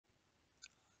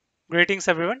Greetings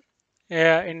everyone.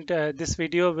 In this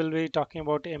video, we'll be talking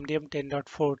about MDM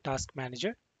 10.4 Task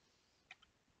Manager.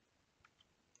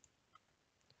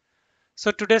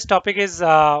 So today's topic is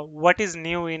what is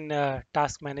new in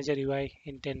Task Manager UI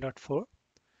in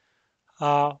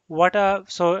 10.4.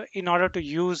 So in order to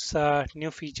use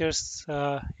new features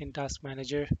in Task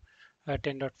Manager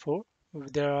 10.4,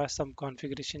 there are some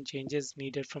configuration changes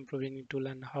needed from Provisioning Tool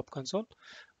and Hub Console.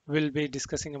 We'll be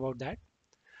discussing about that.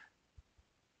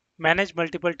 Manage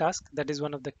multiple tasks. That is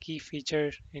one of the key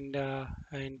features in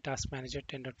Task Manager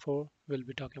 10.4. We'll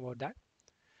be talking about that.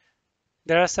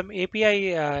 There are some new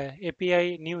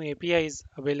APIs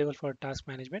available for task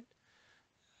management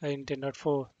in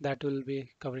 10.4 that we'll be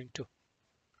covering too.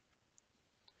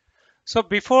 So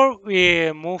before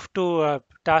we move to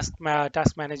task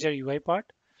manager UI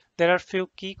part, there are few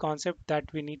key concepts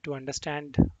that we need to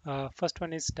understand. First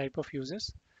one is type of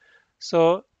users.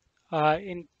 So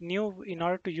in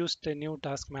order to use the new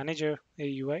task manager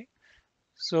UI,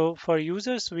 so for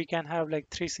users, we can have like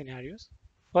three scenarios.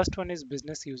 First one is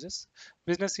business users.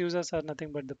 Business users are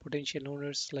nothing but the potential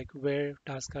owners, like where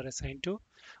tasks are assigned to.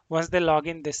 Once they log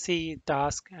in, they see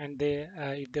task, and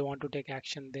if they want to take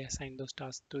action, they assign those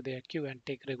tasks to their queue and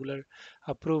take regular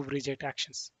approve, reject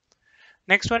actions.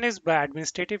 Next one is by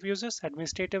administrative users.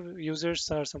 Administrative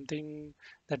users are something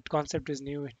that concept is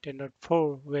new in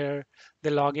 10.4, where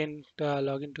they log into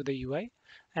the UI,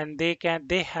 and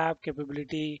they have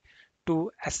capability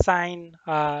to assign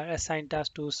tasks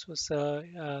to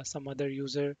some other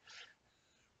user,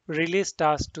 release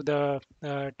tasks to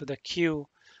the queue.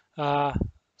 Uh,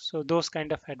 so those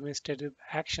kind of administrative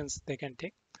actions they can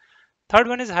take. Third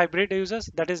one is hybrid users.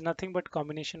 That is nothing but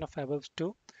combination of above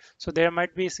two. So there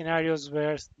might be scenarios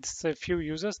where a few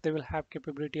users they will have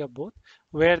capability of both,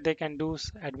 where they can do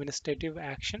administrative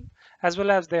action as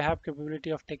well as they have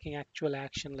capability of taking actual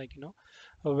action, like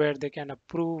where they can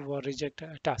approve or reject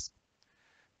a task.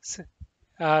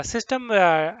 S- System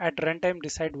at runtime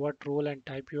decide what role and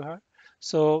type you have.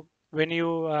 So when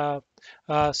you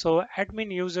so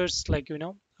admin users, like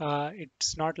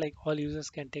it's not like all users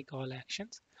can take all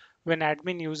actions. When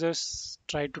admin users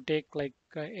try to take like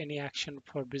any action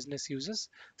for business users,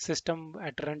 system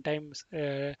at runtime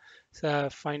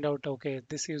find out, okay,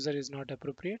 this user is not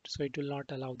appropriate, so it will not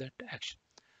allow that action.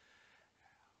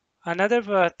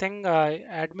 Another thing,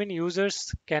 admin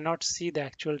users cannot see the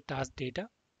actual task data.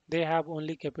 They have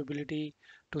only capability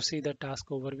to see the task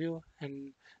overview,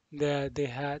 and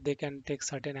they can take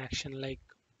certain action like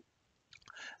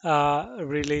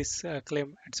release,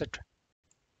 claim, etc.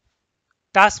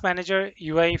 Task Manager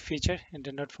UI feature in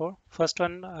 10.4. First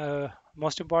one,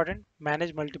 most important,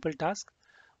 manage multiple tasks,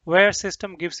 where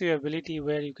system gives you ability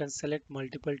where you can select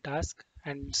multiple tasks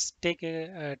and take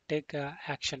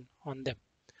action on them.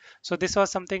 So this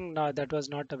was something that was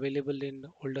not available in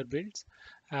older builds,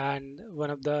 and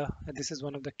this is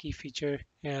one of the key feature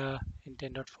in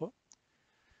 10.4.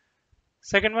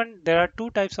 Second one, there are two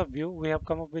types of view. We have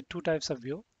come up with two types of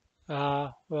view.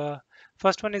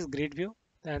 First one is grid view,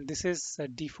 and this is a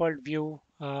default view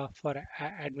for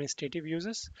administrative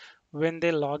users. When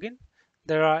they log in,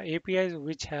 there are APIs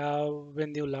which have,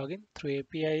 when you log in through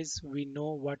APIs, we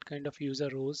know what kind of user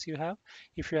roles you have.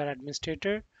 If you are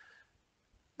administrator,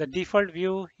 the default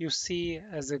view you see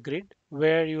as a grid,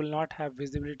 where you will not have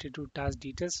visibility to task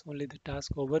details, only the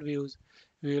task overviews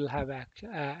we will have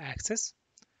access.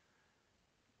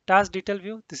 Task detail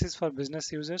view, this is for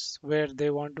business users where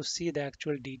they want to see the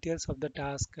actual details of the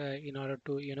task in order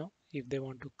to, if they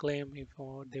want to claim, if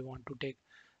or they want to take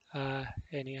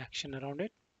any action around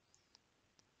it.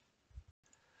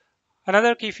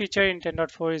 Another key feature in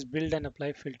 10.4 is build and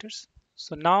apply filters.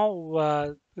 So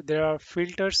now there are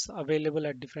filters available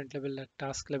at different level, like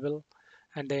task level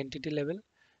and the entity level.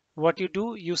 What you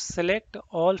do, you select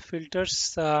all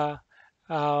filters. Uh,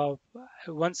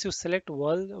 Once you select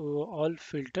all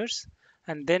filters,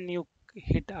 and then you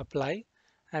hit apply,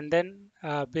 and then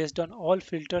based on all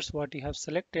filters what you have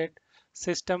selected,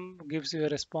 system gives you a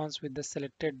response with the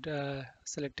selected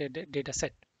data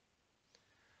set.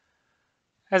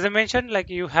 As I mentioned, like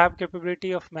you have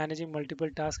capability of managing multiple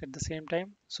tasks at the same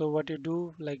time. So what you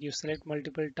do, like you select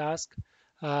multiple task,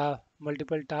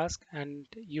 and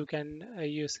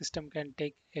your system can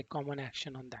take a common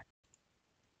action on that.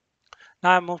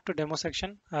 Now I move to demo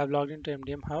section. I have logged into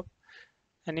MDM Hub,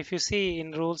 and if you see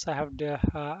in rules, I have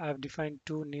defined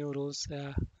two new rules.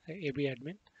 AB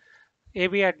admin.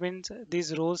 AB admins.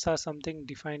 These rules are something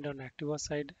defined on Activa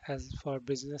side as for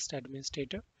business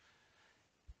administrator.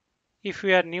 If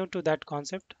we are new to that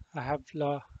concept, I have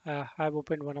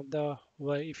opened one of the,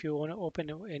 well, if you want to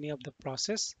open any of the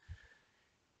process,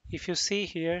 if you see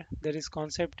here, there is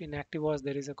concept in ActiveOS,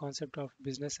 there is a concept of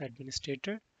business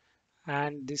administrator,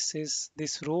 and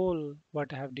this role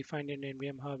what I have defined in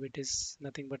MDM Hub, it is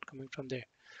nothing but coming from there.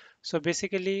 So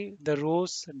basically, the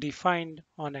roles defined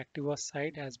on ActiveOS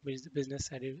side as business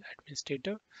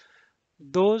administrator,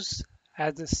 those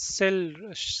as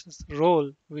a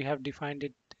role we have defined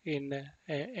it in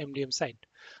MDM side.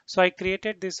 So I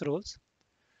created these roles.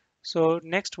 So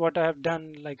next, what I have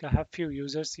done, like I have few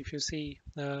users. If you see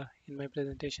in my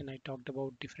presentation, I talked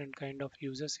about different kind of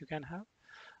users you can have.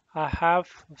 I have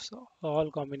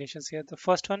all combinations here. The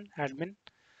first one, admin.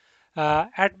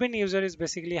 Admin user is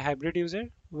basically a hybrid user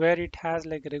where it has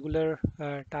like regular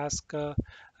task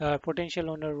potential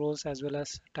owner roles as well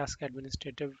as task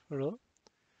administrative role.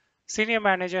 Senior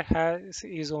manager has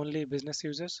is only business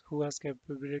users who has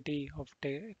capability of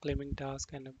claiming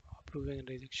task and approving and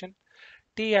rejection.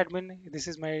 T admin, this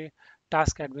is my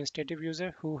task administrative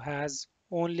user who has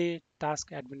only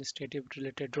task administrative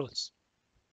related roles.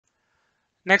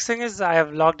 Next thing is I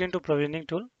have logged into provisioning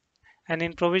tool, and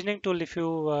in provisioning tool, if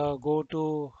you go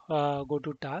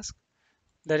to task,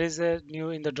 there is a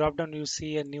new in the drop down you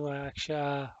see a new action,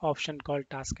 option called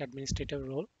task administrator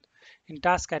role. In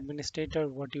task administrator,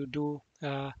 what you do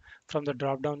from the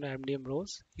drop down MDM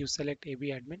roles, you select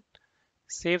AB admin,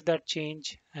 save that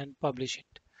change and publish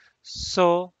it.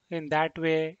 So in that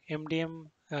way, MDM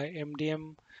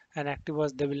and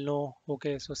ActiveOS, they will know,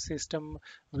 okay, so system,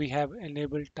 we have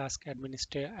enabled task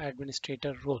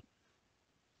administrator role.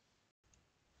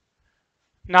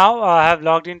 Now I have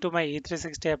logged into my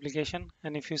E360 application,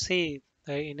 and if you see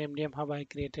in MDM Hub, I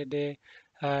created a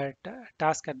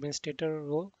task administrator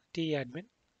role, T admin,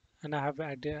 and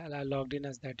I logged in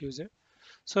as that user.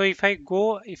 So if I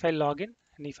log in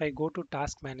and if I go to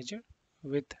task manager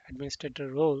with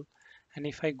administrator role, and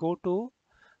if I go to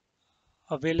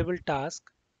available task,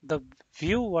 the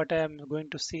view what I am going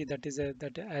to see, that is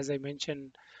that as I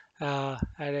mentioned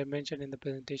in the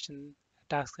presentation,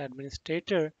 task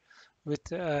administrator with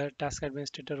task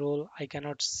administrator role, I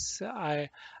cannot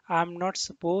I'm not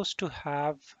supposed to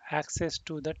have access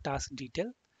to the task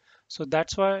detail. So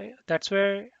that's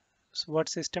where what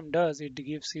system does, it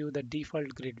gives you the default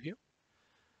grid view.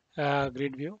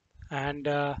 And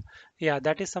yeah,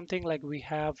 that is something like we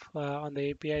have on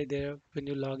the API there. When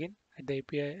you log in at the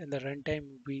API in the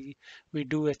runtime, we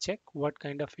do a check what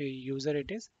kind of a user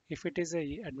it is. If it is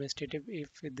a administrative, if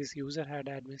this user had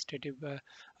administrative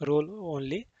role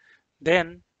only,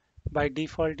 then by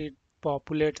default it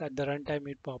populates at the runtime,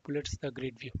 it populates the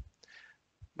grid view.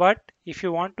 But if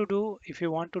you want to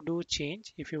do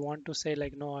change, if you want to say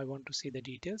like no, I want to see the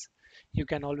details, you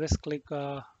can always click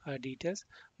details.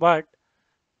 But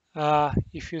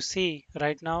if you see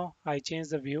right now, I changed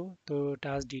the view to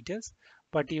task details,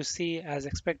 but you see as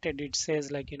expected, it says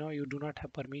like, you do not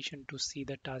have permission to see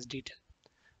the task detail.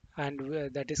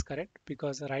 And that is correct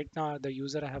because right now the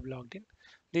user I have logged in,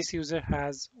 this user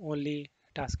has only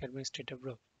task administrative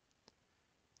role.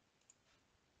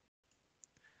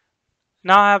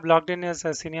 Now I have logged in as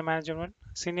a senior manager one.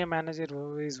 Senior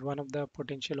manager is one of the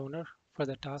potential owner for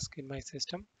the task in my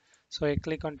system. So I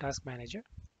click on task manager,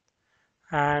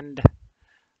 and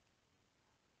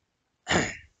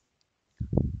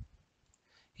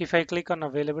if I click on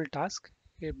available task,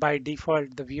 by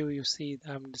default, the view you see,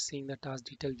 I'm seeing the task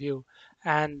detail view,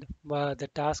 and the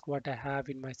task what I have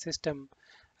in my system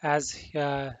as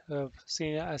a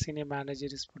senior manager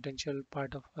is potential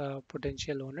part of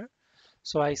potential owner.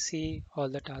 So I see all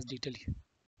the task detail here.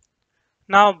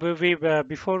 Now,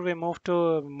 before we move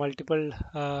to multiple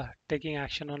taking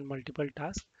action on multiple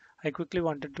tasks, I quickly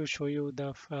wanted to show you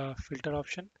the filter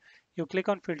option. You click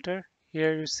on filter.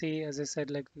 Here you see, as I said,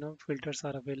 like filters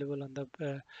are available on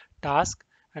the task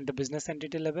and the business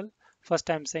entity level.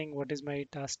 First, I'm saying what is my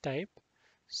task type.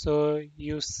 So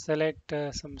you select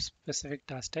some specific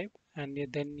task type, and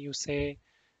then you say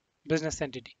business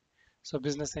entity. So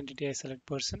business entity, I select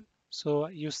person. So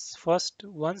first,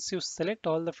 once you select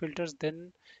all the filters,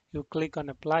 then you click on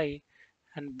apply,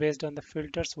 and based on the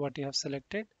filters what you have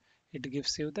selected, it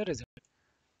gives you the result.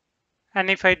 And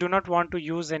if I do not want to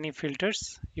use any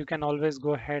filters, you can always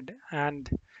go ahead and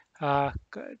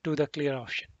do the clear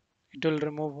option. It will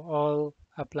remove all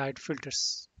applied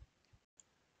filters.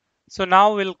 So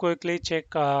now we'll quickly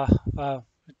check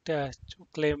t-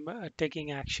 claim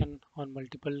taking action on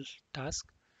multiple tasks.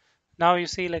 Now you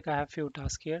see like I have few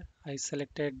tasks here. I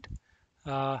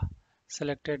uh,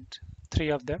 selected three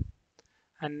of them,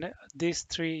 and these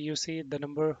three, you see the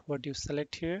number what you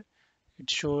select here, it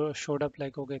showed up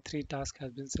like okay, three tasks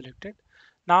has been selected.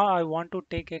 Now I want to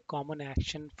take a common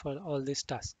action for all these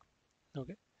tasks.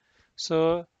 Okay,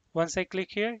 so Once I click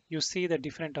here, you see the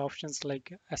different options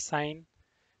like assign,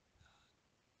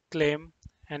 claim,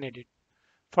 and edit.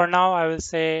 For now, I will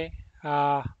say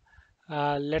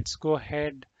let's go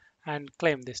ahead and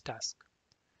claim this task.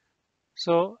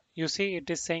 So you see it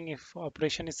is saying if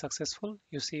operation is successful,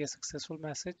 you see a successful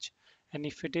message. And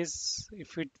if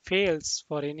it fails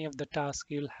for any of the tasks,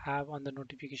 you'll have on the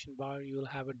notification bar, you will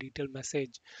have a detailed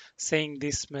message saying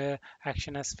this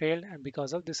action has failed and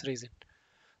because of this reason.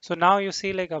 So now you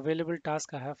see like available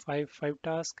task, I have five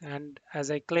tasks, and as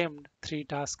I claimed, 3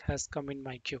 tasks has come in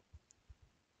my queue.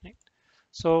 Right?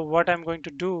 So what I'm going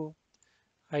to do,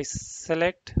 I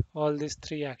select all these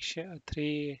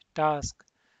three tasks,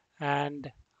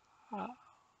 and uh,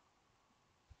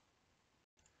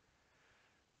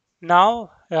 now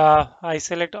I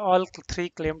select all 3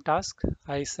 claim tasks.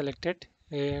 I selected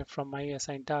from my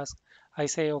assigned task. I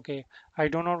say okay, I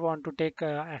do not want to take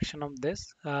action on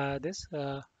this.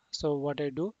 So what I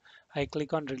do, I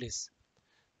click on release.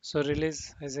 So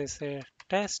release, as I say,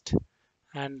 test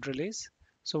and release.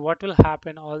 So what will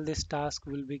happen, all these tasks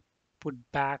will be put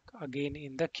back again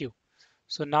in the queue.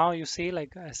 So now you see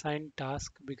like assigned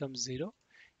task becomes 0.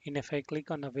 And if I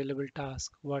click on available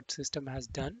task, what system has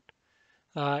done,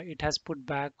 it has put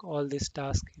back all these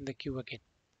tasks in the queue again.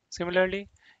 Similarly,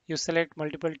 you select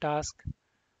multiple tasks,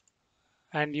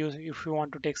 and if you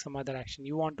want to take some other action,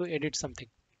 you want to edit something.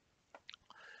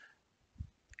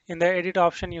 In the edit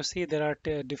option, you see there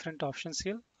are different options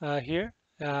here.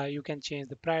 You can change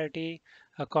the priority,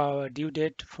 due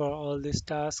date for all these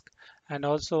tasks, and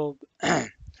also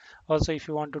also if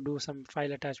you want to do some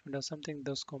file attachment or something,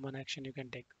 those common action you can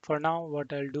take. For now,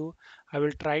 what I'll do, I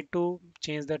will try to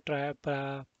change the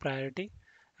priority,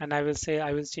 and I will say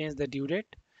I will change the due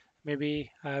date.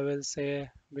 Maybe I will say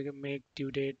we can make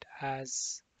due date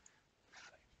as,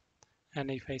 and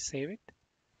if I save it,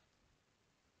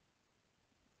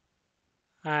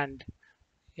 and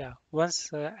yeah,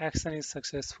 once action is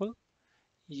successful,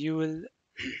 you will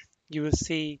you will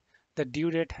see the due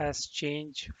date has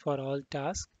changed for all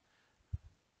tasks.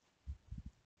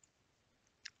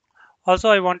 Also,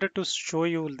 I wanted to show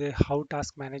you the how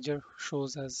task manager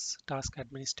shows as task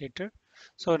administrator.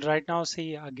 So right now,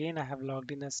 see again, I have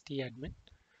logged in as T-admin,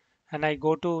 and I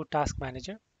go to task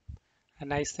manager,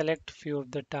 and I select few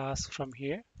of the tasks from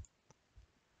here,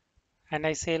 and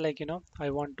I say like,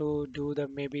 I want to do the,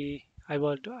 maybe I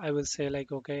will say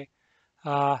like, okay,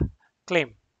 uh,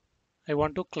 claim. I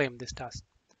want to claim this task.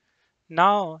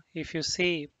 Now, if you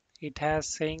see, it has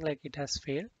saying like it has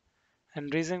failed,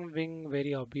 and reason being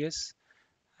very obvious,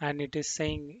 and it is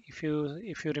saying if you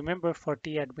remember, for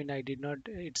T admin, I did not,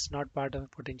 it's not part of a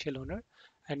potential owner,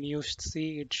 and you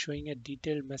see it showing a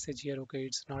detailed message here, okay,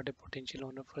 it's not a potential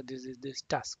owner for this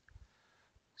task.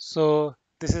 So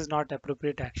this is not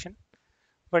appropriate action.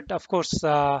 But of course,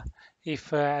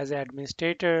 if as an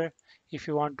administrator, if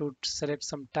you want to select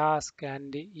some task,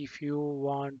 and if you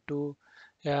want to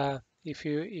if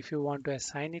you want to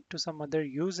assign it to some other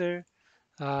user,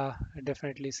 uh,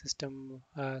 definitely system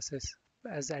says,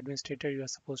 as administrator, you are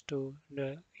supposed to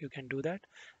you can do that,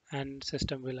 and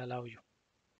system will allow you.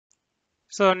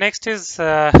 So next is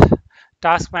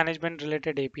task management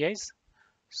related APIs.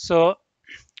 So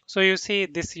you see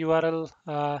this URL,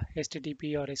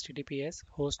 HTTP or HTTPS,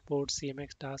 host port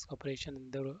CMX task operation,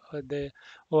 and the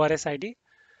ORS ID.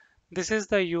 This is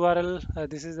the URL,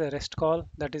 this is the REST call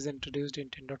that is introduced in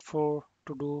 10.4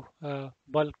 to do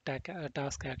bulk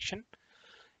task action.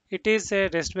 It is a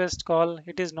REST-based call.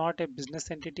 It is not a business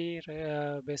entity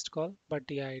based call, but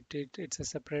yeah, it's a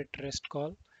separate REST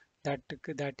call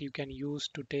that you can use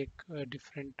to take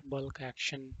different bulk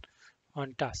action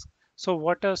on task.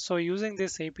 So using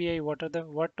this API, what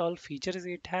all features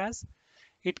it has?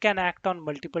 It can act on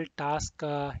multiple tasks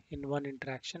in one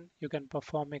interaction. You can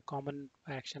perform a common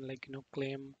action like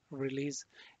claim, release,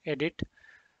 edit.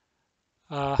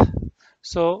 Uh,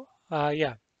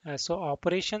 yeah. So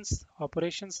operations,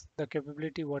 the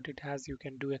capability what it has, you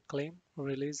can do a claim,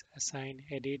 release, assign,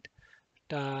 edit,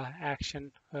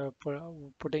 action,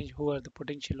 potential, who are the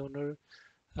potential owner.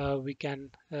 We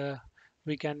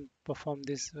can perform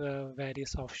these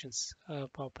various options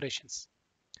operations.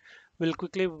 We'll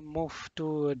quickly move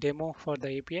to a demo for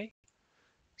the API.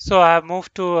 So I have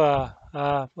moved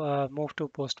to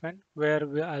Postman,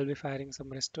 where I'll be firing some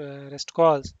REST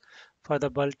calls for the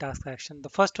bulk task action. The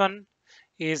first one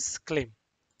is claim.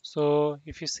 So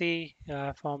if you see,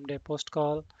 I formed a post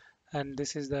call, and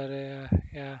this is the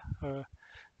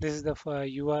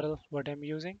URL what I'm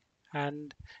using,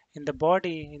 and in the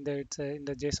body, in the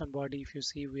JSON body, if you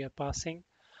see, we are passing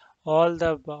all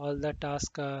the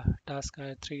task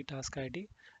 3 task ID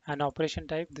and operation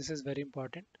type. This is very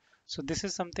important. So this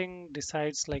is something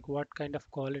decides like what kind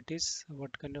of call it is,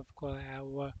 what kind of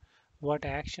what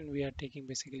action we are taking.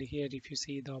 Basically here, if you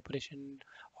see the operation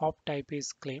op type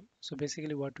is claim. So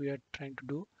basically what we are trying to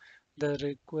do, the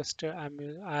requester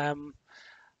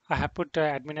I have put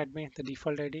admin the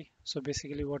default ID. So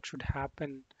basically what should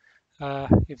happen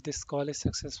if this call is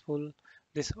successful,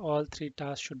 this all three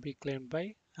tasks should be claimed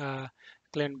by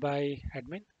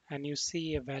admin, and you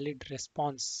see a valid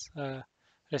response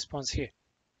here.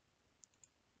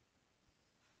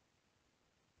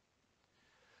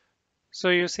 So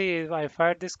you see if I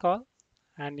fired this call,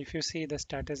 and if you see the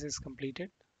status is completed,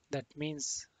 that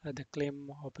means the claim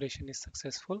operation is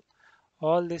successful.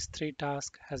 All these three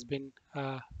tasks has been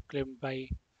claimed by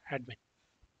admin.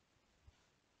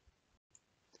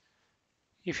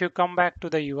 If you come back to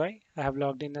the UI, I have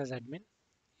logged in as admin.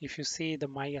 If you see the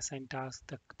my assigned task,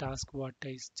 the task what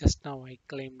is just now I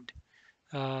claimed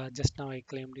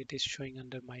it is showing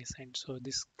under my assigned. So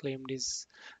this claimed is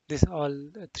this all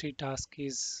three task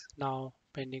is now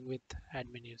pending with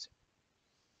admin user.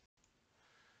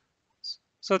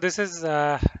 So this is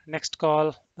next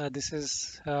call. This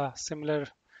is similar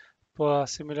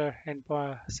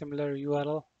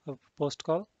URL of post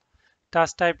call.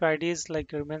 Task type IDs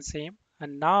like remain same.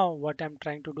 And now what I'm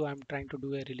trying to do, I'm trying to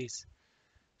do a release.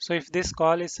 So if this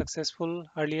call is successful,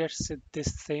 earlier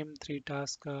this same three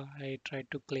task I tried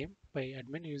to claim by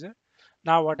admin user.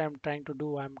 Now what I'm trying to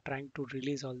do, I'm trying to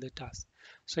release all the tasks.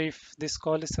 So if this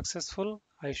call is successful,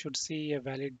 I should see a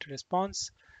valid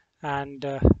response. And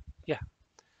yeah,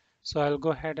 so I'll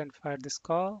go ahead and fire this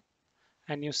call,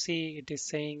 and you see it is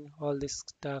saying all this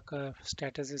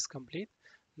status is complete.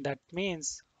 That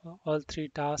means all three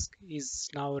tasks is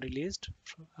now released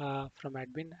from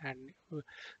admin, and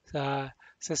the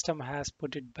system has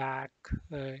put it back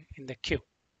in the queue.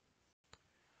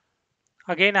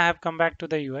 Again, I have come back to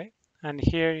the UI, and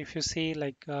here if you see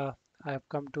like I have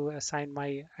come to assign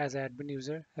my as an admin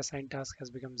user, assign task has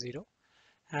become 0,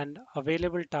 and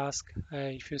available task,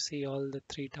 if you see all the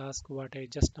three tasks what I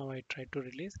just now I tried to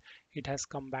release, it has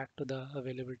come back to the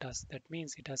available task. That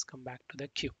means it has come back to the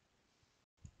queue.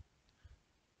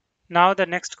 Now the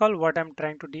next call, what I'm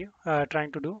trying to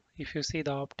do, if you see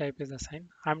the op type is assigned,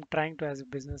 I'm trying to, as a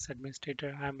business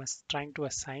administrator, trying to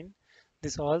assign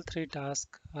this all three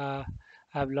tasks.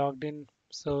 I've logged in,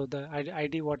 so the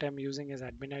ID what I'm using is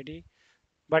admin ID,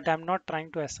 but I'm not trying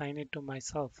to assign it to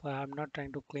myself. I'm not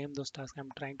trying to claim those tasks.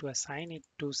 I'm trying to assign it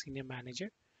to senior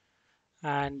manager.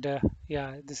 And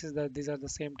yeah, these are the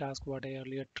same tasks what I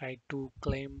earlier tried to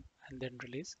claim and then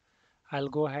release. I'll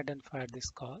go ahead and fire this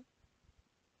call.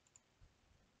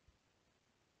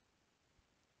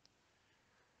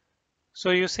 So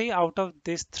you see, out of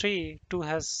these three, two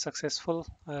has successful.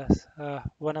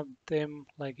 One of them,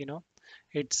 like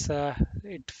it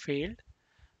failed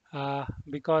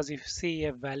because if you see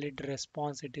a valid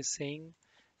response, it is saying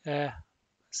uh,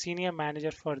 senior manager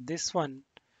for this one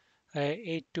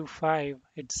 825.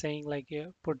 It's saying like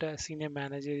put a senior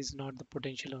manager is not the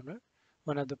potential owner,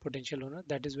 one of the potential owner.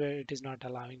 That is where it is not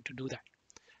allowing to do that.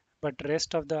 But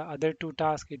rest of the other two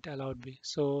tasks it allowed me.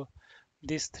 So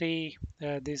these three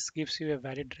this gives you a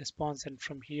valid response, and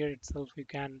from here itself you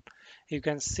can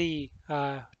see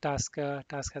task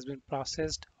has been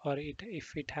processed, or it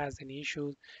if it has any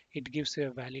issues it gives you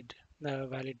a valid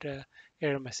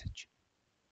error message.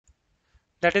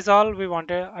 That is all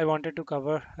I wanted to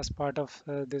cover as part of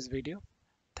this video.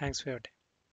 Thanks for your time.